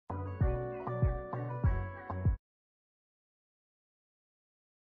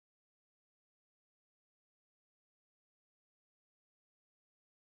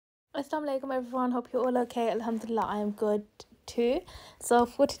Assalamu alaikum everyone, hope you're all okay. Alhamdulillah, I am good too. So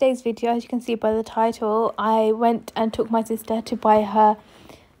for today's video, as you can see by the title, I went and took my sister to buy her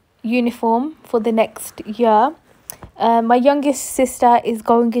uniform for the next year. My youngest sister is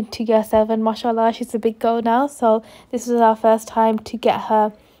going into year 7, mashallah, she's a big girl now, so this was our first time to get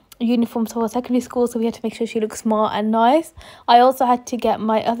her uniforms for secondary school, so we had to make sure she looks smart and nice. I also had to get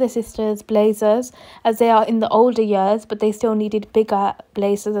my other sister's blazers, as they are in the older years, but they still needed bigger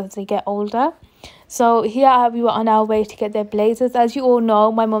blazers as they get older. So here we were on our way to get their blazers. As you all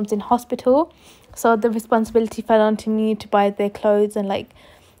know, my mum's in hospital, so the responsibility fell onto me to buy their clothes and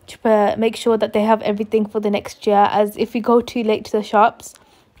to make sure that they have everything for the next year, as if we go too late to the shops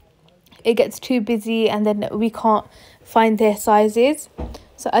it gets too busy and then we can't find their sizes.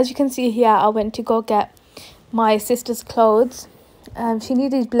 So as you can see here, I went to go get my sister's clothes. She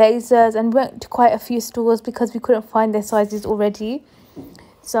needed blazers and went to quite a few stores because we couldn't find their sizes already.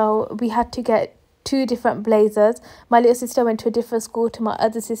 So we had to get 2 different blazers. My little sister went to a different school to my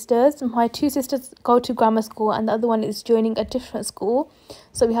other sisters. My 2 sisters go to grammar school and the other one is joining a different school.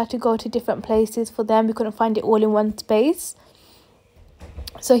 So we had to go to different places for them. We couldn't find it all in one space.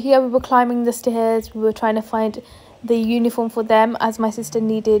 So here we were climbing the stairs. We were trying to find the uniform for them, as my sister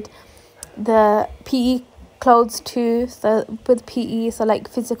needed the PE clothes too. So with PE, so like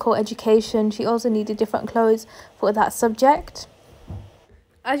physical education, she also needed different clothes for that subject.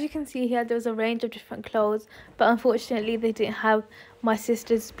 As you can see here, there was a range of different clothes, but unfortunately they didn't have my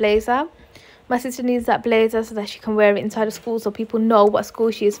sister's blazer. My sister needs that blazer so that she can wear it inside of school, so people know what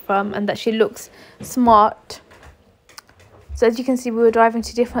school she is from and that she looks smart. So as you can see, we were driving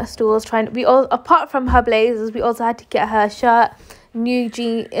to different stores apart from her blazers, we also had to get her shirt, new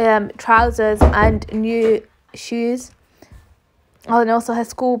trousers and new shoes. Oh, and also her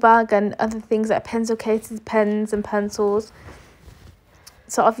school bag and other things like pencil cases, pens and pencils.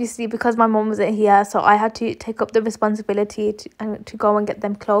 So obviously, because my mum wasn't here, so I had to take up the responsibility to go and get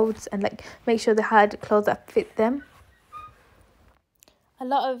them clothes and make sure they had clothes that fit them. A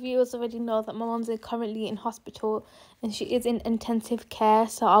lot of viewers already know that my mum's currently in hospital and she is in intensive care,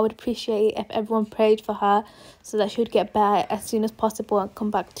 so I would appreciate if everyone prayed for her so that she would get better as soon as possible and come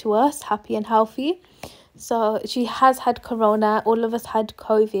back to us happy and healthy. So she has had corona, all of us had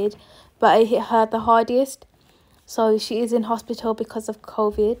COVID, but it hit her the hardest. So she is in hospital because of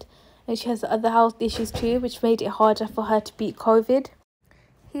COVID, and she has other health issues too, which made it harder for her to beat COVID.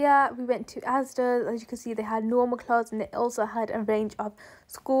 Here we went to Asda. As you can see, they had normal clothes and they also had a range of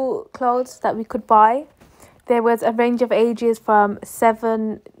school clothes that we could buy. There was a range of ages from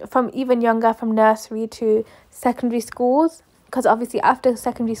even younger, from nursery to secondary schools, because obviously after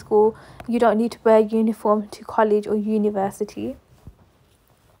secondary school you don't need to wear a uniform to college or university.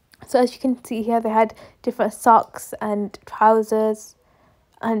 So as you can see here, they had different socks and trousers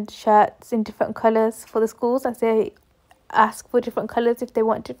and shirts in different colours for the schools, as they ask for different colours if they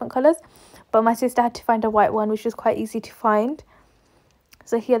want different colours. But my sister had to find a white one, which was quite easy to find.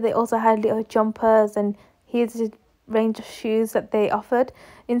 So here they also had little jumpers, and here's a range of shoes that they offered.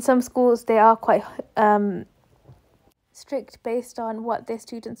 In some schools they are quite strict based on what their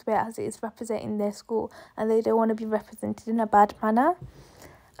students wear, as it is representing their school and they don't want to be represented in a bad manner.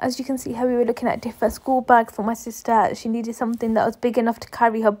 As you can see here, we were looking at different school bags for my sister. She needed something that was big enough to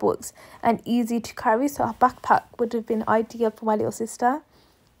carry her books and easy to carry, so her backpack would have been ideal for my little sister.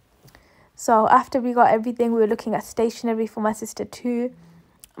 So after we got everything, we were looking at stationery for my sister too.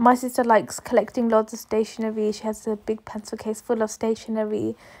 My sister likes collecting lots of stationery. She has a big pencil case full of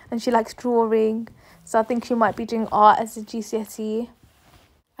stationery and she likes drawing, so I think she might be doing art as a GCSE.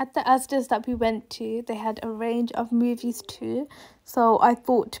 At the Asda's that we went to, they had a range of movies too. So I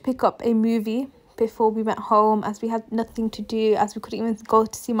thought to pick up a movie before we went home, as we had nothing to do, as we couldn't even go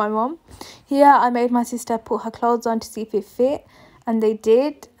to see my mom. Here I made my sister put her clothes on to see if it fit, and they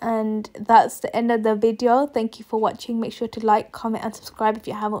did. And that's the end of the video. Thank you for watching. Make sure to like, comment and subscribe if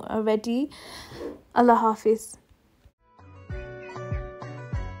you haven't already. Allah Hafiz.